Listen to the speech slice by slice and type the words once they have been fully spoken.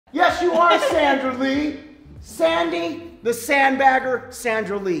Yes, you are Sandra Lee. Sandy, the sandbagger,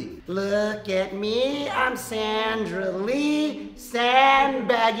 Sandra Lee. Look at me, I'm Sandra Lee,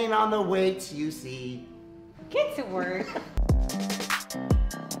 sandbagging on the weights you see. Get to work.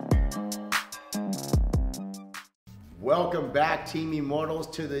 Welcome back, Team Immortals,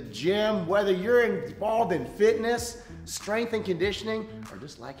 to the gym. Whether you're involved in fitness, strength and conditioning, or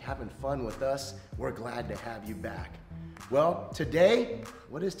just like having fun with us, we're glad to have you back. Well, today,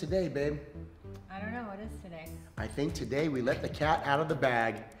 what is today, babe? I don't know, what is today? I think today we let the cat out of the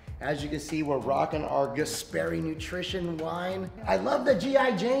bag. As you can see, we're rocking our Gasperi Nutrition wine. I love the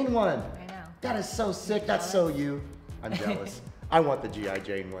G.I. Jane one. I know. That is so sick, that's so you. I'm jealous. I want the G.I.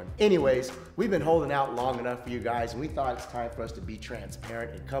 Jane one. Anyways, we've been holding out long enough for you guys, and we thought it's time for us to be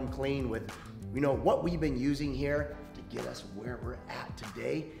transparent and come clean with, what we've been using here to get us where we're at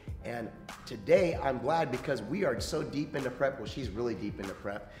today. And today, I'm glad because we are so deep into prep. Well, she's really deep into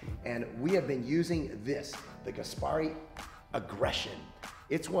prep. And we have been using this, the Gasperi Aggression.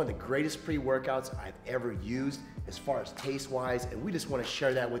 It's one of the greatest pre-workouts I've ever used as far as taste-wise. And we just want to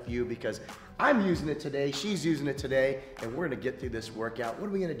share that with you because I'm using it today, she's using it today, and we're gonna get through this workout. What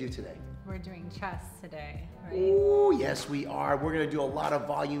are we gonna do today? We're doing chest today, right? Ooh, yes we are. We're gonna do a lot of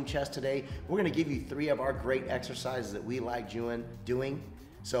volume chest today. We're gonna give you 3 of our great exercises that we like doing.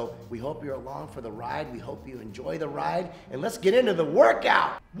 So we hope you're along for the ride. We hope you enjoy the ride. And let's get into the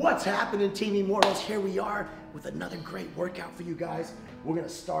workout. What's happening, Team Immortals? Here we are with another great workout for you guys. We're gonna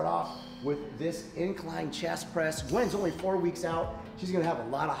start off with this incline chest press. Gwen's only 4 weeks out. She's gonna have a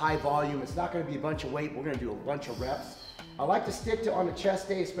lot of high volume. It's not gonna be a bunch of weight. We're gonna do a bunch of reps. I like to stick to on the chest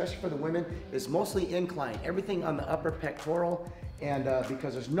day, especially for the women, is mostly incline. Everything on the upper pectoral, and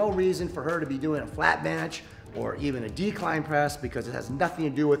because there's no reason for her to be doing a flat bench or even a decline press because it has nothing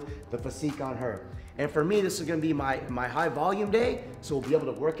to do with the physique on her. And for me, this is gonna be my high volume day, so we'll be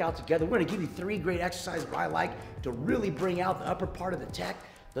able to work out together. We're gonna give you 3 great exercises that I like to really bring out the upper part of the pec.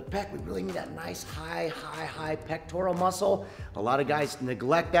 We really need that nice high pectoral muscle. A lot of guys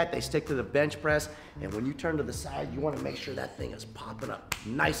neglect that. They stick to the bench press. And when you turn to the side, you wanna make sure that thing is popping up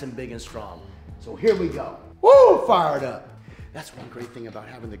nice and big and strong. So here we go. Woo, fired up. That's one great thing about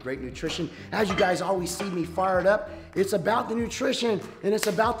having the great nutrition. As you guys always see me fired up, it's about the nutrition and it's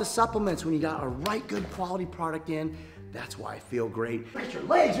about the supplements. When you got a right good quality product in, that's why I feel great. Look at your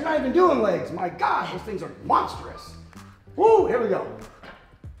legs, you're not even doing legs. My God, those things are monstrous. Woo, here we go.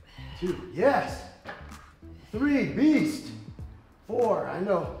 2, yes. 3, beast. 4, I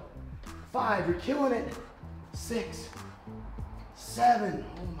know. 5, you're killing it. 6, 7,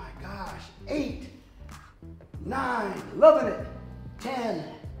 oh my gosh. 8, 9, loving it. 10,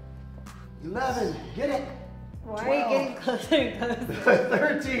 11, get it. Why 12, are you getting closer and closer?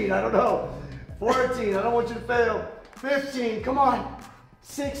 13, I don't know. 14, I don't want you to fail. 15, come on.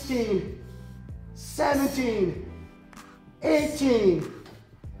 16, 17, 18,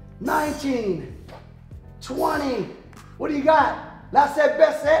 19, 20. What do you got? Last set,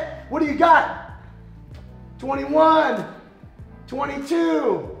 best set. What do you got? 21,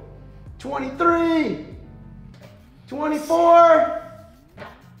 22, 23, 24,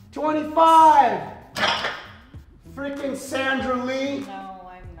 25. Freaking Sandra Lee. No,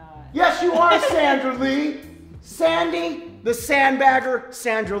 I'm not. Yes, you are Sandra Lee. Sandy, the sandbagger,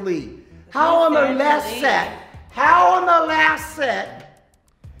 Sandra Lee. How on the last set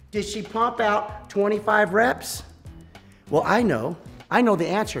did she pump out 25 reps? Well, I know the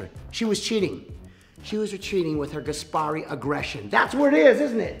answer. She was cheating. She was cheating with her Gasperi Aggression. That's what it is,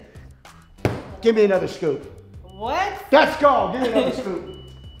 isn't it? Give me another scoop. What? Let's go, give me another scoop.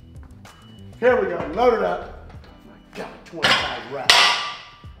 Here we go, load it up. My God, 25 reps.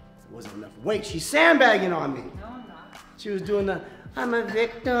 It wasn't enough weight. She's sandbagging on me. No, I'm not. She was doing the, I'm a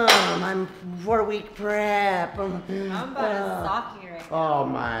victim, I'm 4-week prep. I'm about to sock you right now. Oh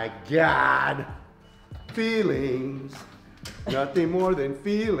my God. Feelings, nothing more than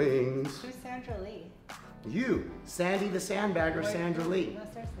feelings. Who's Sandra Lee? You, Sandy the sandbagger, Sandra Lee. No,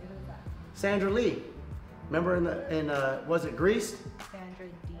 seriously, who's that? Sandra Lee. Remember was it Greased? Sandra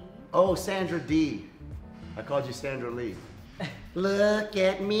D? Oh, Sandra D. I called you Sandra Lee. Look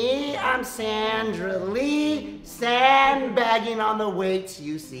at me, I'm Sandra Lee, sandbagging on the weights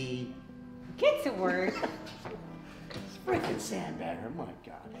you see. Get to work. It's freaking sandbagger, my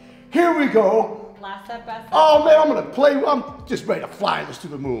God. Here we go. Last up, best up. Oh man, I'm just ready to fly this to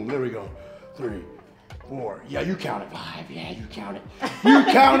the moon. There we go. 3, 4, yeah, you count it. 5, yeah, you count it. You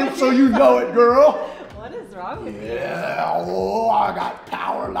count it so you know it, girl. What is wrong with you? Yeah, oh, I got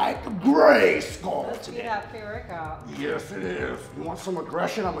power more like a gray skull Let's do today. that pre-workout. Yes, it is. You want some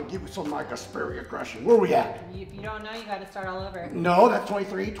aggression? I'm gonna give you some like Asperi aggression. Where we at? If you don't know, you got to start all over. No, that's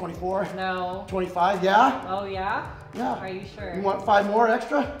 23, 24, No. 25, yeah? Oh, yeah? Yeah. Are you sure? You want 5 more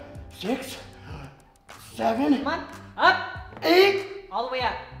extra? 6, 7, Come on. Up. 8, All the way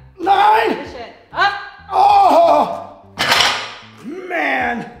up. 9. Push it. Up. Oh,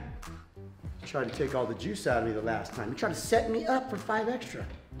 man. You tried to take all the juice out of me the last time. You tried to set me up for 5 extra.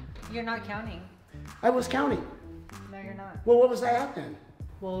 You're not counting. I was counting. No, you're not. Well, what was I at then?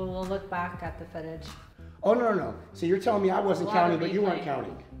 Well, we'll look back at the footage. Oh, no. So you're telling me I wasn't We'll have counting, a but you weren't replay.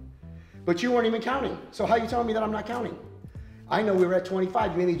 counting. But you weren't even counting. So how are you telling me that I'm not counting? I know we were at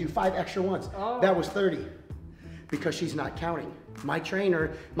 25. You made me do 5 extra ones. Oh. That was 30. Because she's not counting. My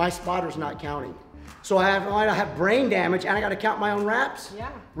trainer, my spotter's not counting. So I have brain damage and I gotta count my own reps? Yeah.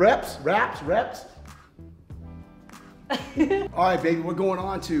 Reps. All right, baby, we're going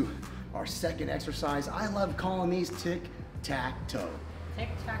on to our second exercise. I love calling these tic-tac-toe.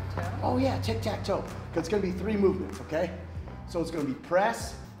 Tic-tac-toe. Oh yeah, tic-tac-toe. Because it's gonna be 3 movements, okay? So it's gonna be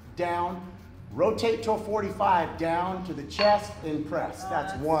press, down, rotate to a 45, down to the chest, and press.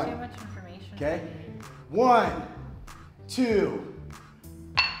 That's 1. Too much information. Okay? 1, 2,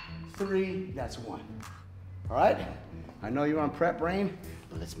 3, that's 1. All right? I know you're on prep brain,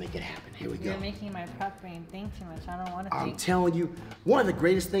 but let's make it happen. Here we go. You're making my prep brain think too much. I don't want to I'm think. telling you, one of the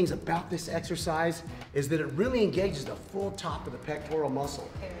greatest things about this exercise is that it really engages the full top of the pectoral muscle.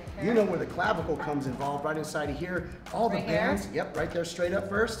 Okay, right You here. know where the clavicle comes involved, right inside of here. All the Right here? bands, yep, right there, straight up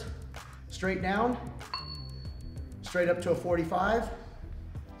first. Straight down, straight up to a 45.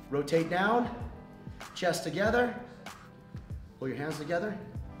 Rotate down, chest together. Pull your hands together,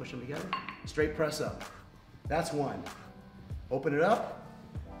 push them together. Straight press up. That's 1. Open it up,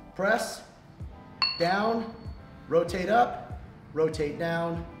 press, down, rotate up, rotate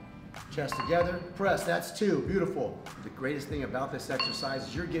down, chest together, press. That's 2, beautiful. The greatest thing about this exercise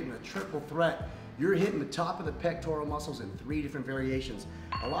is you're getting a triple threat. You're hitting the top of the pectoral muscles in 3 different variations.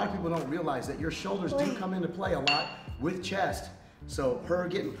 A lot of people don't realize that your shoulders do come into play a lot with chest. So her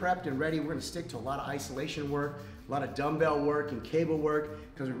getting prepped and ready, we're gonna stick to a lot of isolation work, a lot of dumbbell work and cable work,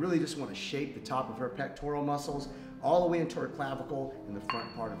 because we really just wanna shape the top of her pectoral muscles all the way into her clavicle and the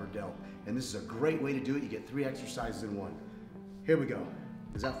front part of her delt. And this is a great way to do it. You get 3 exercises in 1. Here we go.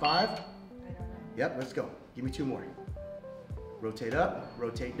 Is that 5? I don't know. Yep, let's go. Give me 2 more. Rotate up,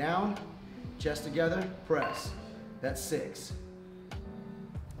 rotate down, chest together, press. That's 6.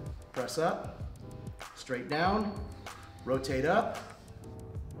 Press up, straight down, rotate up,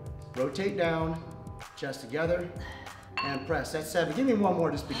 rotate down, chest together, and press. That's 7. Give me 1 more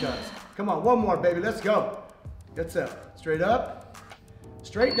just because. Come on, 1 more, baby. Let's go. That's it. Straight up,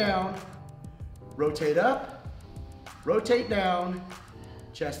 straight down, rotate up, rotate down,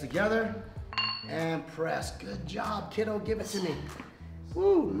 chest together, and press. Good job, kiddo. Give it to me.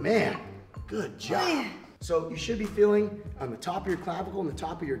 Woo, man. Good job. So you should be feeling on the top of your clavicle and the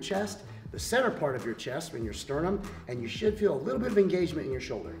top of your chest, the center part of your chest in your sternum, and you should feel a little bit of engagement in your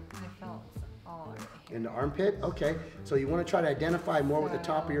shoulder. I felt all right here. In the armpit, okay. So you want to try to identify more with the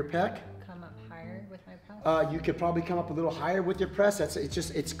top of your pec. Come up higher with my press. You could probably come up a little higher with your press.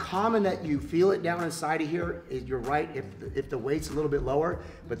 It's common that you feel it down inside of here. You're right if the weight's a little bit lower,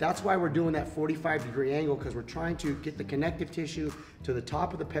 but that's why we're doing that 45-degree angle, because we're trying to get the connective tissue to the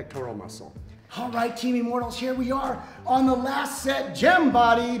top of the pectoral muscle. All right, Team Immortals, here we are on the last set, gem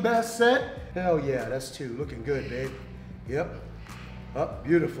body, best set. Hell yeah, that's 2, looking good, babe. Yep, up,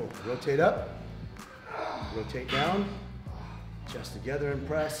 beautiful. Rotate up, rotate down, chest together and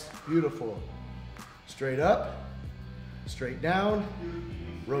press, beautiful. Straight up, straight down,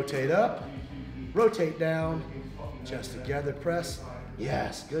 rotate up, rotate down, chest together, press.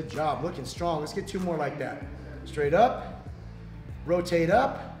 Yes, good job, looking strong. Let's get 2 more like that. Straight up, rotate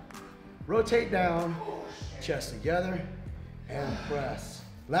down, chest together, and press.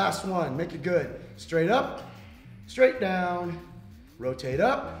 Last one, make it good. Straight up, straight down, rotate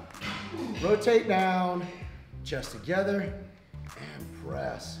up, rotate down, chest together, and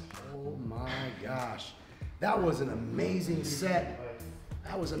press. Oh my gosh. That was an amazing set.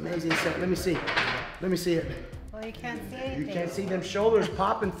 That was an amazing set. Let me see. Let me see it. Well, you can't see anything. You can't see them shoulders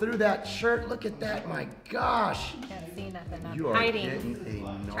popping through that shirt. Look at that, my gosh. Can't see nothing. I'm You are hiding. getting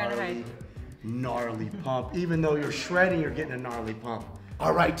a Trying to hide. gnarly pump. Even though you're shredding, you're getting a gnarly pump.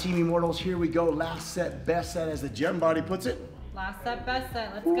 All right, Team Immortals, here we go. Last set, best set, as the gem body puts it. Last set, best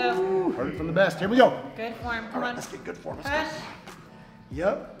set. Let's go. Ooh, heard it from the best. Here we go. Good form. All Come right, on. let's get good form. Let's Push. go.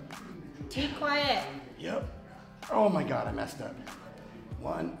 Yep, Be quiet. yep. Oh my God, I messed up.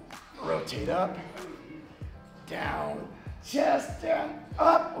 1, rotate up, down, chest down,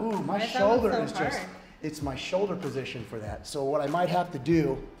 up. Ooh, my Why is that shoulder one is so just, hard? it's my shoulder position for that. So what I might have to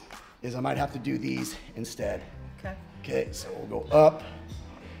do is I might have to do these instead. Okay. Okay, so we'll go up,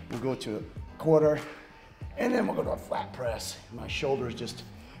 we'll go to a quarter, and then we'll go to a flat press. My shoulder is just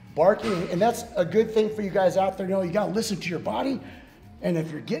barking, and that's a good thing for you guys out there. You know, you gotta listen to your body, and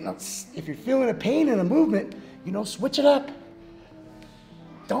if you're feeling a pain in a movement, you know, switch it up.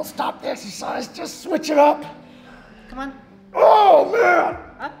 Don't stop the exercise, just switch it up. Come on. Oh man!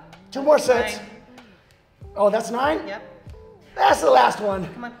 Up. 2 more sets. 9. Oh, that's 9? Yep. That's the last one.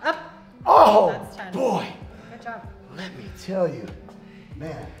 Come on. Up. Oh, That's 10. boy. Good job. Let me tell you,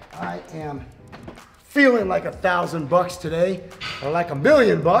 man, I am feeling like $1,000 today, or like $1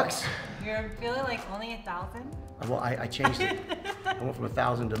 million. You're feeling like only 1,000? Well, I changed it. I went from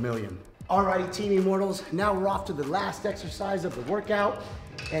 1,000 to 1,000,000. Alrighty, Team Immortals, now we're off to the last exercise of the workout.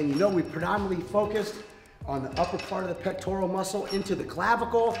 And you know we predominantly focused on the upper part of the pectoral muscle into the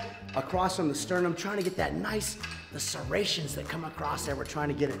clavicle, across from the sternum, trying to get that nice, the serrations that come across there, we're trying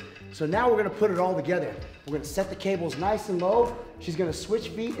to get it. So now we're gonna put it all together. We're gonna set the cables nice and low. She's gonna switch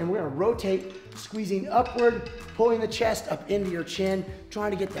feet and we're gonna rotate, squeezing upward, pulling the chest up into your chin,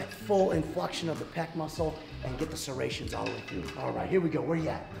 trying to get that full inflection of the pec muscle and get the serrations all the way through. All right, here we go, where you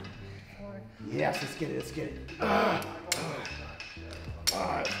at? 4. Yes, let's get it, let's get it.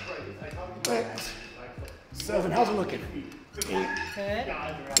 5, 6, 7, how's it looking? 8, Good.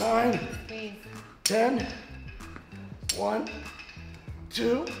 9, Squeeze. 10, 1,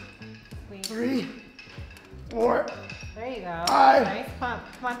 2, Squeeze. 3, 4, There you go. 5, Nice pump.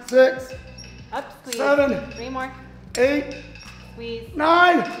 Come on. 6, Up. Squeeze. 7, 3 more. 8, Squeeze.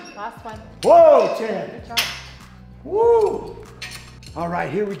 9, Last one. whoa, 10. Good job. Woo! All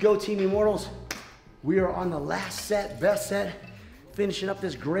right, here we go, Team Immortals. We are on the last set, best set, finishing up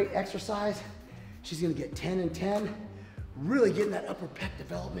this great exercise. She's gonna get 10 and 10, really getting that upper pec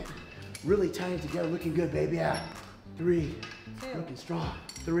development, really tying it together, looking good, baby. Yeah. 3, 2. looking strong.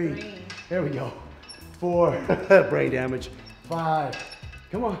 3, 3. there we go. 4, brain damage. 5,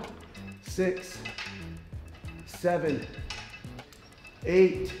 come on. 6, 7,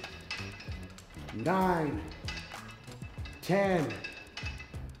 8, 9, 10,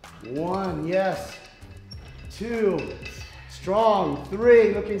 1, yes, 2, strong,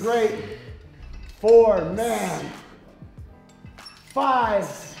 3, looking great, 4, man,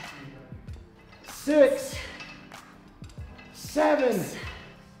 5, 6, 7,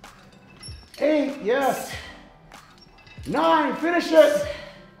 8, yes, 9, finish it.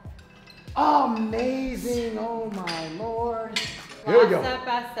 Amazing, oh my Lord. Here we go. Last set,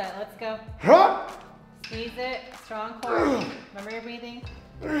 best set. Let's go. Huh? Squeeze it. Strong core. Remember your breathing?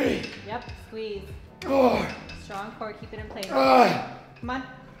 3, Yep. Squeeze. 4, Strong core. Keep it in place. 5, Come on.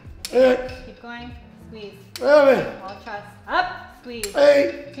 6, Keep going. Squeeze. 7, All chest. Up. Squeeze.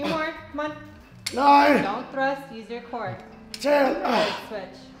 8, 2 more. Come on. 9, Don't thrust. Use your core. 10, Switch.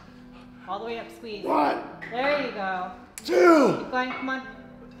 All the way up. Squeeze. 1, There you go. 2, Keep going. Come on.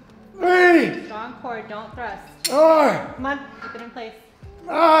 3, Strong core. Don't thrust. 4, Come on. Keep it in place.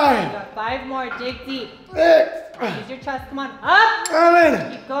 5, You got 5 more. Dig deep. 6, Use your chest. Come on. Up.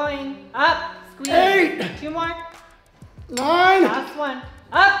 7, Keep going. Up. Squeeze. 8, 2 more. 9, Last one.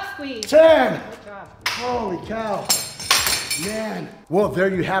 Up. Squeeze. 10. Good job. Holy cow, man. Well, there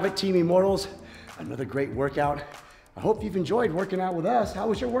you have it, Team Immortals. Another great workout. I hope you've enjoyed working out with us. How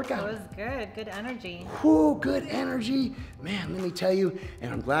was your It workout? was good. Good energy. Whew, good energy. Man, let me tell you,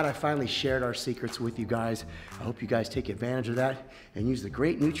 and I'm glad I finally shared our secrets with you guys. I hope you guys take advantage of that and use the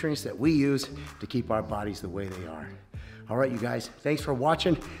great nutrients that we use to keep our bodies the way they are. All right, you guys, thanks for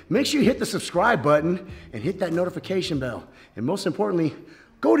watching. Make sure you hit the subscribe button and hit that notification bell. And most importantly,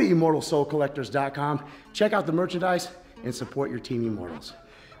 go to immortalsoulcollectors.com, check out the merchandise, and support your Team Immortals.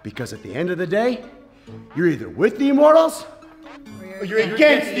 Because at the end of the day, you're either with the Immortals Or or you're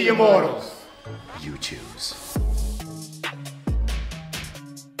against the Immortals. You choose.